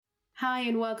Hi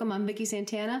and welcome. I'm Vicki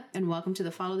Santana and welcome to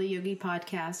the Follow the Yogi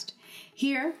podcast.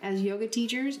 Here, as yoga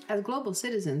teachers, as global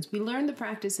citizens, we learn the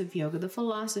practice of yoga, the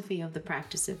philosophy of the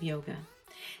practice of yoga.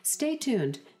 Stay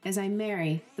tuned as I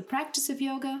marry the practice of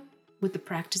yoga with the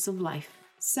practice of life.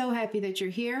 So happy that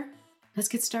you're here. Let's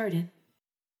get started.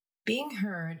 Being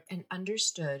heard and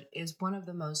understood is one of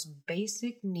the most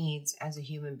basic needs as a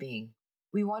human being.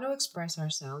 We want to express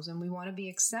ourselves and we want to be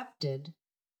accepted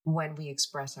when we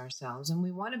express ourselves, and we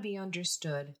want to be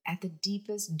understood at the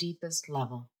deepest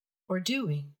level. Or do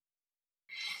we?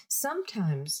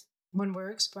 Sometimes when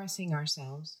we're expressing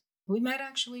ourselves, we might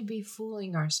actually be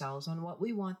fooling ourselves on what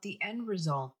we want the end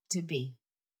result to be.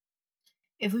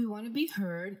 If we want to be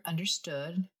heard,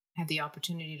 understood, have the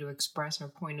opportunity to express our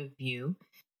point of view,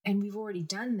 and we've already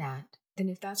done that, then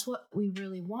if that's what we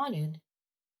really wanted,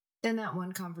 then that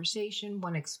one conversation,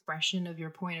 one expression of your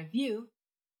point of view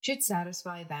should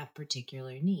satisfy that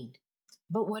particular need.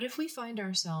 But what if we find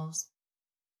ourselves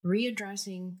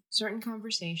readdressing certain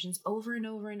conversations over and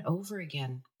over and over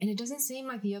again, and it doesn't seem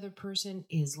like the other person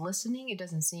is listening, it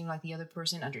doesn't seem like the other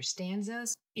person understands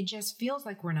us, it just feels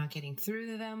like we're not getting through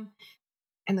to them,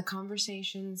 and the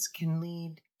conversations can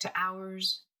lead to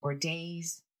hours or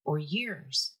days or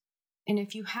years. And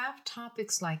if you have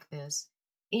topics like this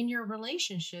in your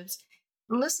relationships,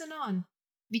 listen on.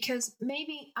 Because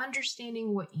maybe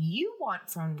understanding what you want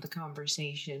from the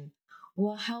conversation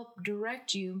will help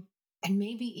direct you, and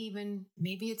maybe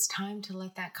it's time to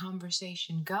let that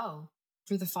conversation go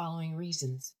for the following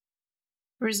reasons.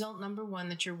 Result number one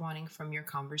that you're wanting from your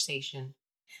conversation: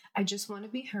 I just want to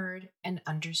be heard and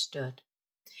understood.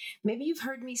 Maybe you've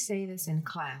heard me say this in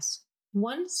class.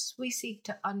 Once we seek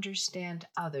to understand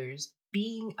others,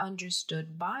 being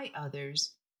understood by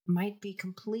others might be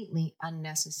completely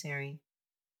unnecessary.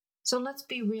 So let's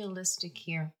be realistic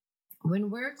here. When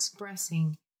we're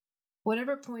expressing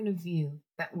whatever point of view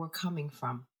that we're coming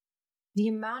from, the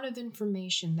amount of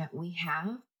information that we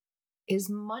have is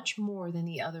much more than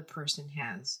the other person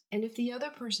has. And if the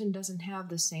other person doesn't have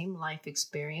the same life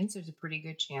experience, there's a pretty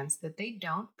good chance that they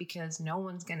don't, because no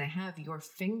one's going to have your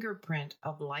fingerprint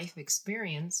of life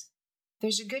experience.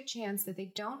 There's a good chance that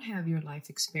they don't have your life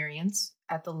experience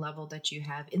at the level that you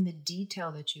have, in the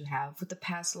detail that you have, with the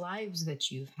past lives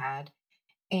that you've had,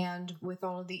 and with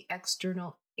all of the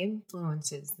external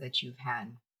influences that you've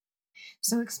had.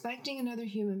 So expecting another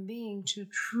human being to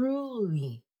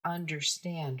truly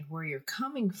understand where you're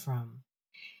coming from,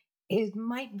 it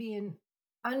might be an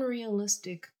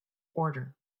unrealistic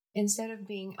order. Instead of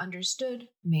being understood,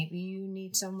 maybe you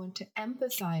need someone to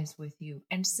empathize with you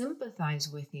and sympathize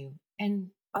with you.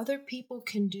 And other people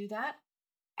can do that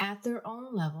at their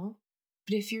own level.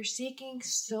 But if you're seeking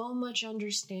so much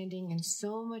understanding and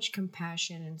so much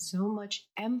compassion and so much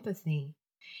empathy,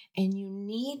 and you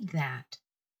need that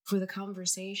for the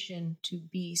conversation to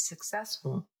be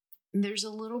successful, there's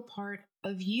a little part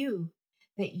of you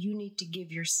that you need to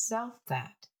give yourself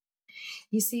that.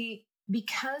 You see,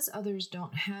 because others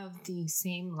don't have the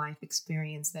same life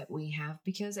experience that we have,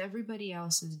 because everybody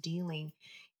else is dealing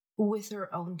with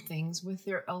their own things, with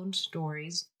their own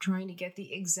stories, trying to get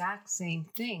the exact same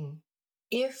thing.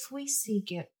 If we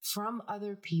seek it from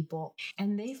other people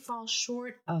and they fall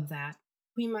short of that,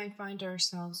 we might find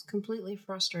ourselves completely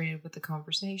frustrated with the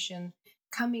conversation,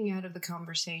 coming out of the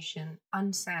conversation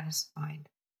unsatisfied.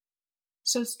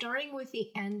 So starting with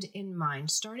the end in mind,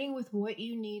 starting with what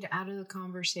you need out of the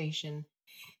conversation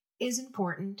is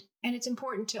important. And it's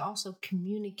important to also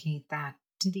communicate that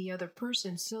to the other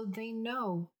person so they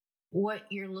know what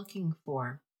you're looking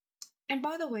for. And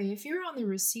by the way, if you're on the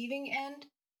receiving end,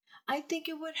 I think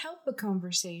it would help a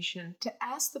conversation to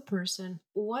ask the person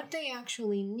what they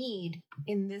actually need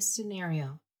in this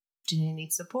scenario. Do they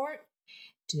need support?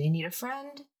 Do they need a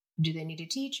friend? Do they need a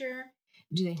teacher?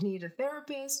 Do they need a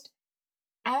therapist?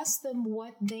 Ask them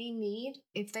what they need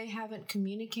if they haven't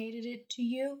communicated it to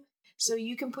you, so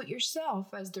you can put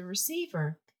yourself as the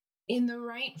receiver in the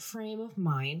right frame of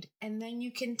mind, and then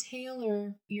you can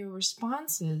tailor your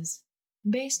responses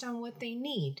based on what they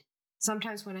need.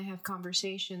 Sometimes when I have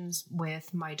conversations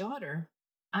with my daughter,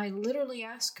 I literally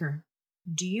ask her,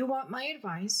 do you want my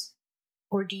advice,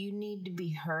 or do you need to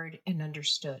be heard and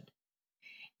understood?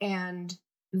 And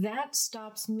that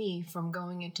stops me from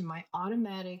going into my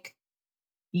automatic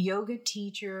yoga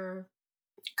teacher,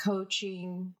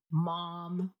 coaching,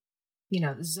 mom,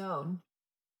 zone,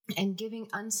 and giving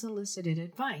unsolicited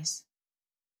advice.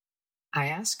 I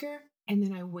ask her, and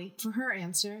then I wait for her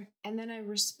answer, and then I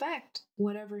respect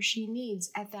whatever she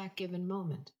needs at that given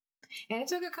moment. And it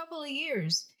took a couple of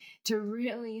years to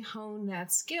really hone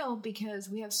that skill because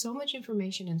we have so much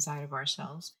information inside of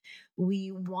ourselves.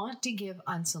 We want to give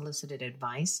unsolicited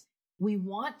advice. We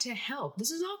want to help.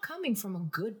 This is all coming from a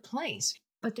good place.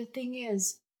 But the thing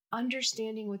is,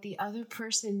 understanding what the other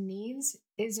person needs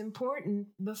is important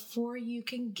before you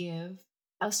can give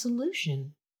a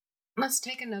solution. Let's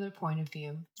take another point of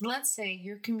view. Let's say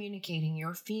you're communicating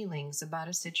your feelings about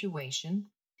a situation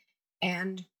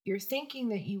and you're thinking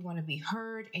that you want to be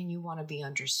heard and you want to be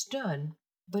understood,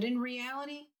 but in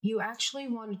reality, you actually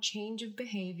want a change of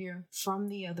behavior from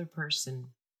the other person.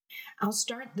 I'll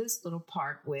start this little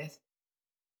part with,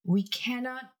 we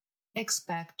cannot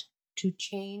expect to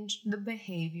change the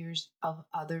behaviors of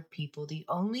other people. The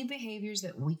only behaviors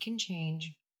that we can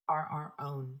change are our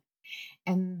own.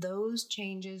 And those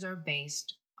changes are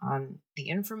based on the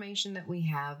information that we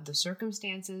have, the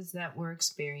circumstances that we're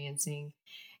experiencing,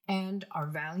 and our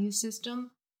value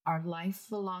system, our life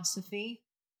philosophy,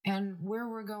 and where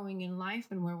we're going in life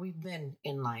and where we've been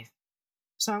in life.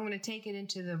 So I'm going to take it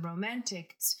into the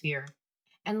romantic sphere.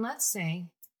 And let's say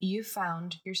you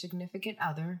found your significant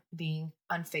other being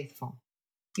unfaithful.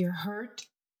 You're hurt,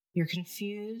 you're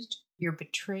confused, you're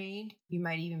betrayed, you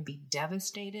might even be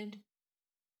devastated.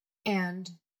 And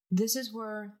this is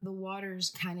where the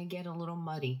waters kind of get a little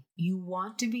muddy. You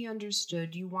want to be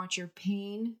understood. You want your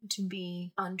pain to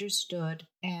be understood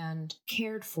and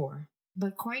cared for.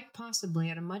 But quite possibly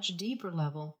at a much deeper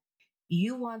level,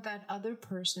 you want that other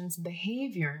person's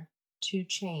behavior to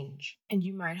change. And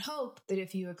you might hope that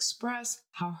if you express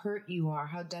how hurt you are,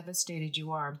 how devastated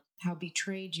you are, how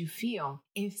betrayed you feel,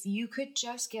 if you could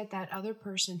just get that other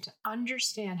person to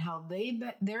understand how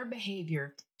their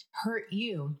behavior hurt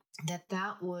you,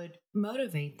 that would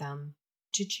motivate them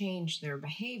to change their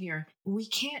behavior. We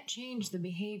can't change the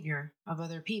behavior of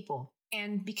other people.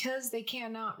 And because they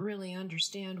cannot really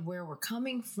understand where we're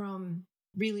coming from,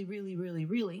 really,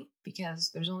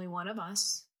 because there's only one of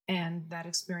us, and that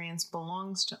experience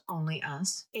belongs to only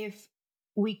us. If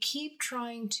we keep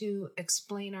trying to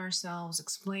explain ourselves,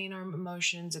 explain our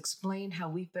emotions, explain how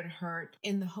we've been hurt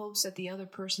in the hopes that the other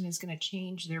person is going to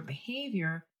change their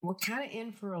behavior, we're kind of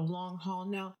in for a long haul.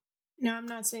 Now, I'm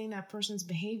not saying that person's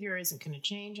behavior isn't going to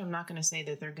change. I'm not going to say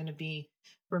that they're going to be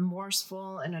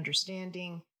remorseful and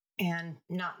understanding and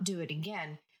not do it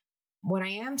again. What I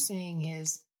am saying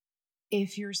is,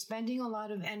 if you're spending a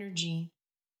lot of energy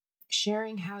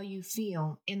sharing how you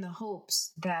feel in the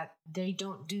hopes that they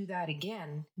don't do that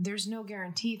again, there's no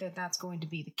guarantee that that's going to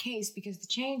be the case, because the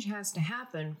change has to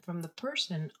happen from the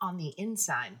person on the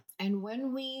inside. And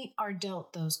when we are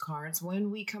dealt those cards, when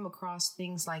we come across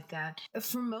things like that,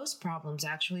 for most problems,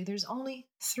 actually, there's only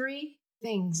 3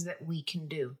 things that we can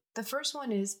do. The first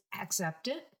one is accept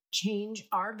it, change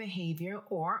our behavior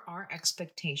or our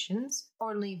expectations,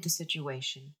 or leave the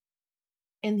situation.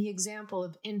 In the example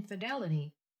of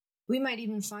infidelity, we might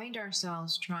even find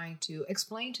ourselves trying to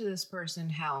explain to this person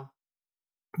how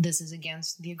this is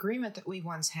against the agreement that we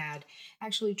once had,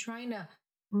 actually trying to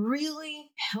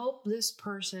really help this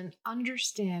person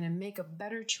understand and make a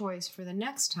better choice for the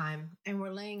next time. And we're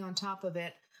laying on top of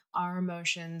it our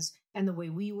emotions and the way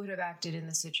we would have acted in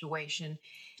the situation.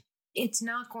 It's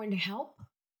not going to help.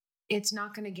 It's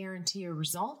not going to guarantee a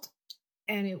result.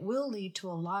 And it will lead to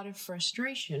a lot of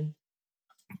frustration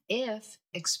if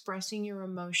expressing your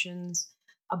emotions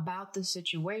about the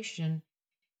situation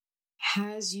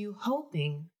has you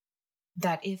hoping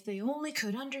that if they only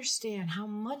could understand how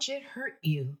much it hurt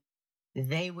you,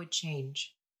 they would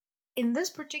change. In this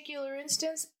particular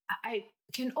instance, I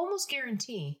can almost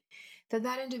guarantee that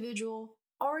that individual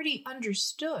already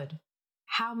understood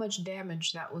how much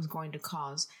damage that was going to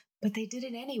cause, but they did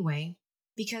it anyway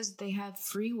because they have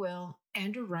free will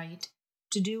and a right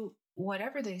to do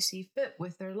whatever they see fit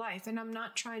with their life. And I'm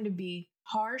not trying to be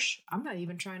harsh. I'm not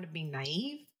even trying to be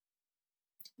naive.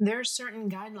 There are certain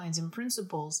guidelines and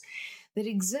principles that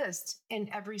exist in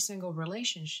every single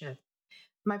relationship.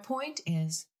 My point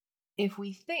is, if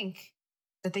we think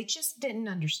that they just didn't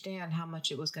understand how much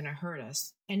it was going to hurt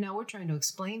us, and now we're trying to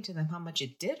explain to them how much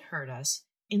it did hurt us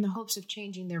in the hopes of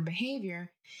changing their behavior,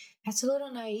 that's a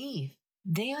little naive.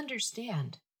 They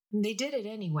understand. They did it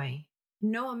anyway.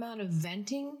 No amount of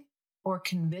venting or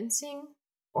convincing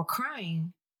or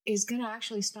crying is going to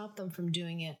actually stop them from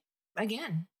doing it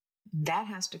again. That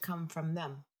has to come from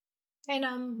them. And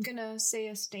I'm going to say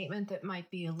a statement that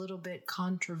might be a little bit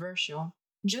controversial.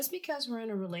 Just because we're in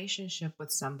a relationship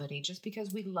with somebody, just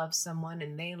because we love someone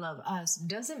and they love us,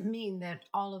 doesn't mean that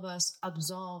all of us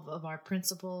absolve of our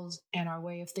principles and our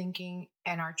way of thinking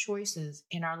and our choices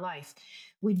in our life.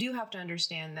 We do have to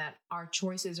understand that our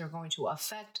choices are going to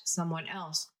affect someone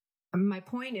else. My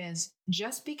point is,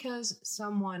 just because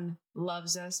someone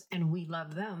loves us and we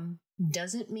love them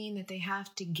doesn't mean that they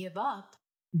have to give up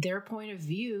their point of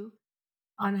view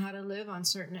on how to live on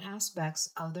certain aspects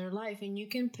of their life. And you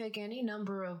can pick any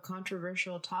number of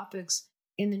controversial topics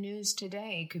in the news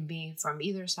today. It could be from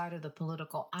either side of the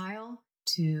political aisle,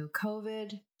 to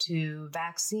COVID, to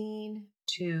vaccine,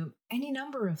 to any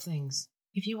number of things.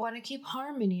 If you want to keep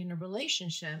harmony in a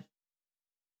relationship,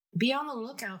 be on the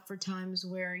lookout for times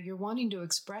where you're wanting to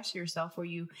express yourself, or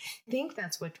you think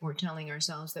that's what we're telling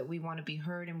ourselves, that we want to be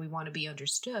heard and we want to be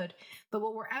understood. But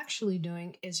what we're actually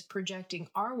doing is projecting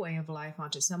our way of life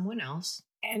onto someone else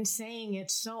and saying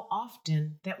it so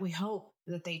often that we hope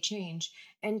that they change.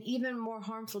 And even more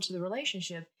harmful to the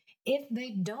relationship, if they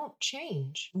don't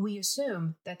change, we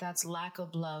assume that that's lack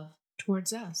of love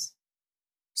towards us.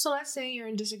 So let's say you're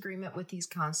in disagreement with these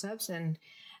concepts, and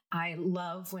I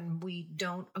love when we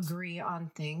don't agree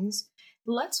on things.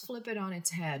 Let's flip it on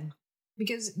its head,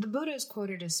 because the Buddha is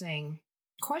quoted as saying,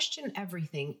 question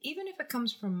everything, even if it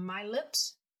comes from my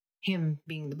lips, him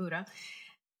being the Buddha.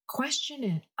 Question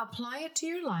it, apply it to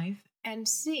your life, and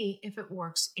see if it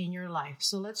works in your life.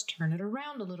 So let's turn it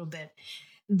around a little bit.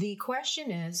 The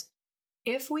question is,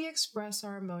 if we express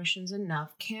our emotions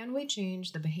enough, can we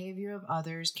change the behavior of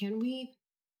others? Can we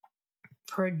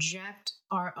project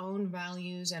our own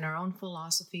values and our own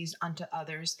philosophies onto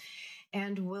others?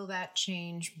 And will that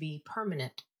change be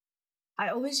permanent? I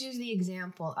always use the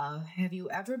example of, have you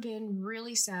ever been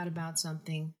really sad about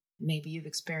something? Maybe you've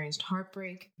experienced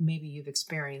heartbreak. Maybe you've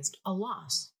experienced a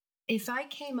loss. If I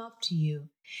came up to you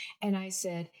and I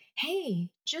said, hey,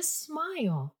 just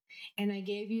smile, and I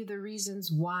gave you the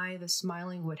reasons why the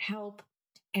smiling would help,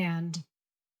 and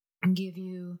give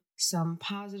you some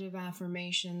positive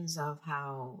affirmations of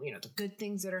how, the good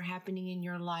things that are happening in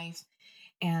your life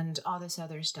and all this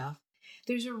other stuff,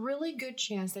 there's a really good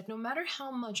chance that no matter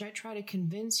how much I try to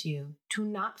convince you to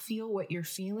not feel what you're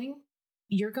feeling,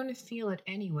 you're going to feel it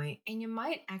anyway. And you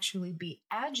might actually be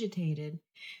agitated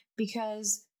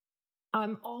because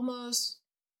I'm almost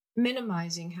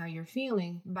minimizing how you're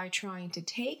feeling by trying to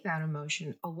take that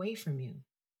emotion away from you.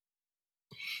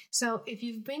 So if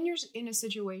you've been in a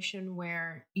situation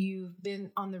where you've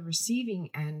been on the receiving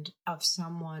end of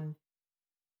someone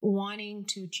wanting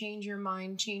to change your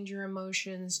mind, change your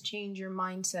emotions, change your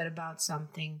mindset about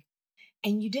something,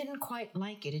 and you didn't quite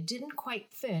like it, it didn't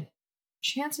quite fit,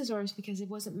 chances are it's because it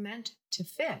wasn't meant to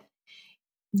fit.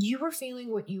 You were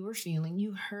feeling what you were feeling.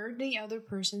 You heard the other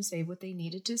person say what they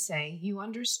needed to say. You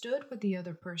understood what the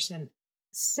other person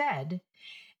said.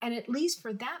 And at least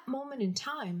for that moment in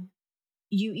time,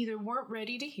 you either weren't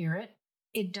ready to hear it,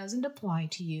 it doesn't apply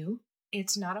to you,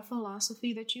 it's not a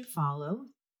philosophy that you follow,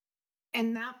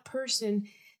 and that person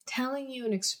telling you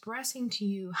and expressing to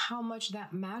you how much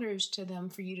that matters to them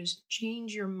for you to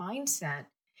change your mindset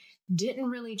didn't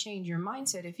really change your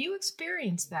mindset. If you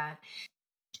experience that,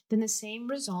 then the same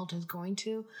result is going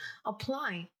to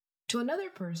apply to another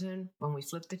person when we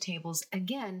flip the tables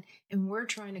again and we're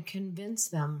trying to convince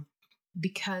them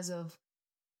because of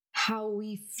how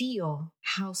we feel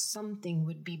how something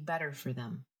would be better for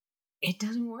them. It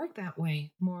doesn't work that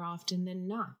way more often than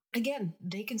not. Again,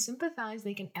 they can sympathize,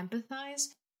 they can empathize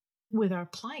with our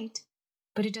plight,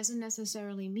 but it doesn't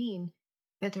necessarily mean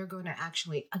that they're going to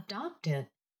actually adopt it.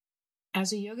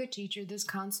 As a yoga teacher, this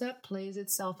concept plays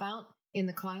itself out in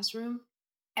the classroom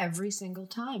every single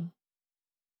time.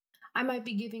 I might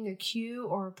be giving a cue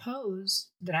or a pose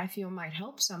that I feel might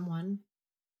help someone,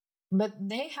 but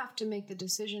they have to make the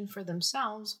decision for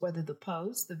themselves whether the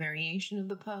pose, the variation of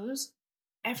the pose,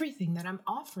 everything that I'm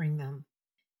offering them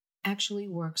actually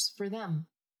works for them.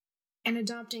 And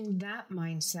adopting that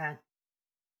mindset,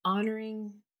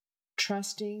 honoring,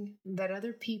 trusting that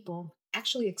other people,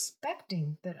 actually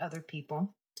expecting that other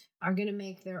people are going to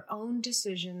make their own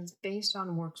decisions based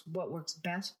on what works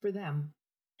best for them.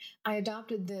 I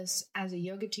adopted this as a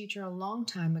yoga teacher a long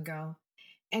time ago,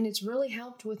 and it's really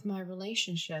helped with my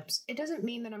relationships. It doesn't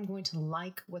mean that I'm going to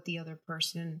like what the other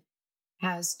person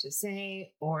has to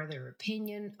say or their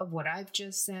opinion of what I've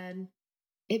just said.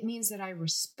 It means that I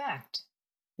respect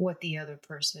what the other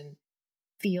person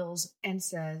feels and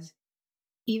says,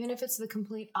 even if it's the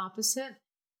complete opposite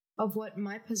of what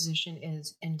my position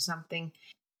is in something.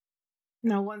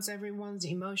 Now, once everyone's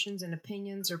emotions and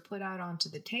opinions are put out onto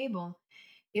the table,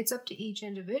 it's up to each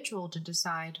individual to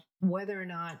decide whether or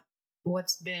not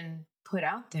what's been put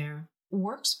out there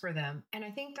works for them. And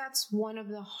I think that's one of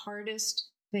the hardest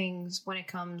things when it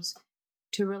comes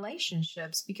to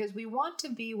relationships, because we want to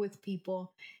be with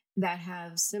people that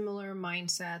have similar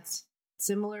mindsets,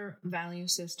 similar value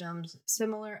systems,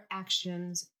 similar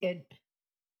actions. It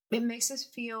It makes us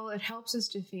feel, it helps us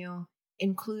to feel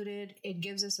included. It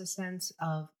gives us a sense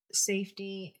of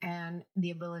safety and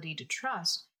the ability to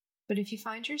trust. But if you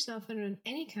find yourself in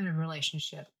any kind of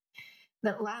relationship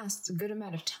that lasts a good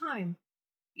amount of time,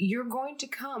 you're going to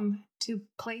come to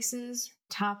places,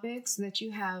 topics that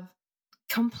you have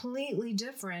completely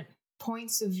different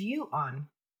points of view on.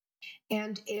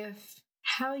 And if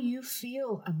how you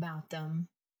feel about them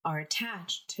are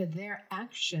attached to their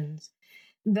actions,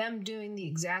 them doing the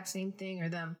exact same thing or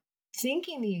them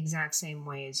thinking the exact same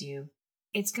way as you,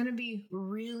 it's going to be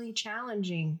really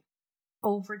challenging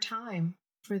over time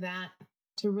for that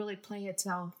to really play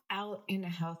itself out in a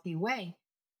healthy way.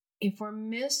 If we're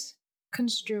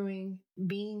misconstruing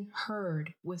being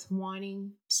heard with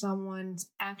wanting someone's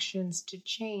actions to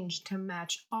change to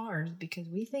match ours because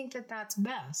we think that that's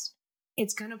best,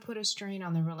 it's going to put a strain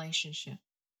on the relationship.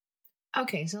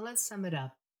 Okay, so let's sum it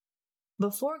up.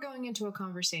 Before going into a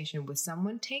conversation with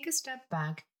someone, take a step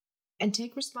back and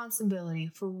take responsibility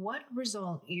for what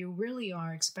result you really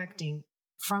are expecting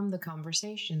from the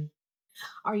conversation.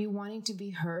 Are you wanting to be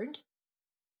heard?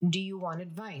 Do you want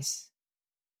advice?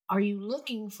 Are you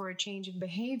looking for a change of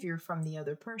behavior from the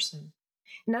other person?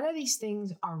 None of these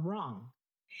things are wrong,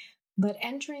 but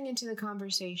entering into the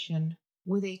conversation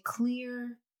with a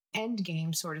clear end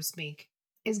game, so to speak,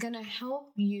 is going to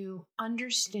help you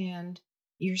understand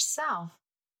yourself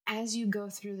as you go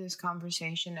through this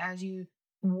conversation, as you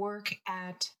work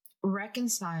at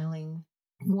reconciling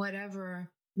whatever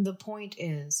the point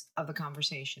is of the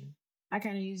conversation. I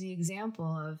kind of use the example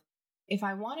of if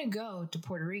I want to go to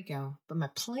Puerto Rico, but my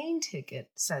plane ticket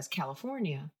says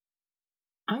California,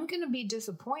 I'm going to be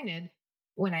disappointed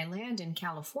when I land in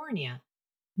California.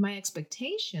 My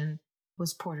expectation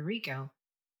was Puerto Rico,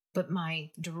 but my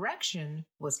direction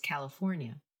was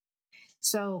California.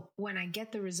 So when I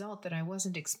get the result that I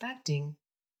wasn't expecting,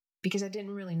 because I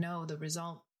didn't really know the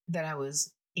result that I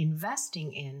was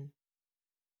investing in,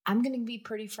 I'm going to be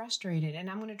pretty frustrated and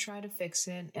I'm going to try to fix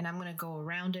it and I'm going to go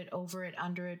around it, over it,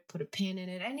 under it, put a pin in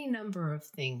it, any number of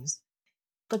things.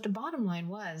 But the bottom line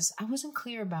was I wasn't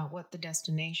clear about what the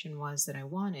destination was that I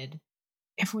wanted.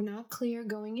 If we're not clear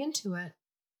going into it,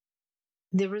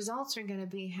 the results are going to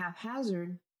be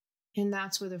haphazard, and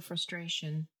that's where the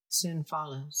frustration soon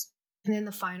follows. And then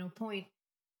the final point,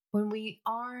 when we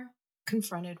are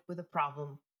confronted with a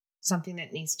problem, something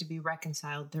that needs to be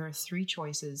reconciled, there are 3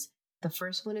 choices. The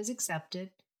first one is accept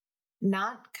it,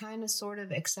 not kind of sort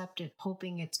of accept it,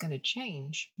 hoping it's going to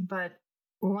change, but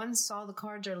once all the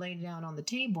cards are laid down on the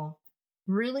table,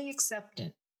 really accept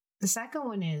it. The second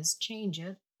one is change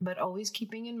it, but always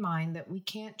keeping in mind that we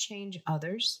can't change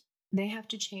others. They have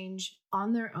to change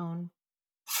on their own,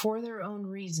 for their own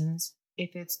reasons,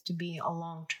 if it's to be a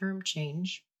long-term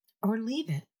change, or leave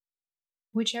it.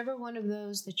 Whichever one of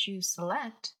those that you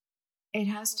select, it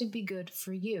has to be good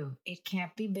for you. It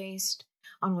can't be based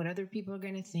on what other people are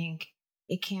going to think.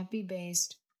 It can't be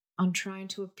based on trying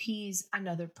to appease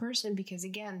another person because,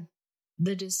 again,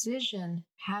 the decision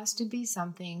has to be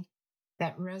something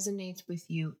that resonates with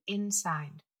you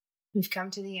inside. We've come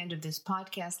to the end of this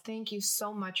podcast. Thank you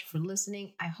so much for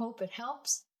listening. I hope it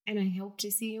helps, and I hope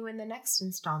to see you in the next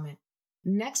installment.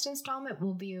 Next installment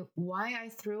will be why I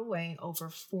threw away over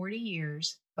 40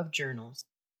 years of journals.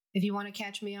 If you want to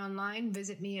catch me online,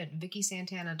 visit me at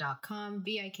VickySantana.com,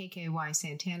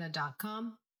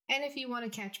 VIKKYSantana.com. And if you want to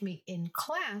catch me in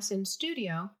class, in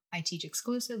studio, I teach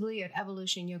exclusively at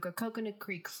Evolution Yoga, Coconut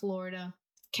Creek, Florida.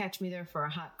 Catch me there for a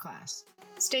hot class.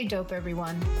 Stay dope,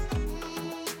 everyone.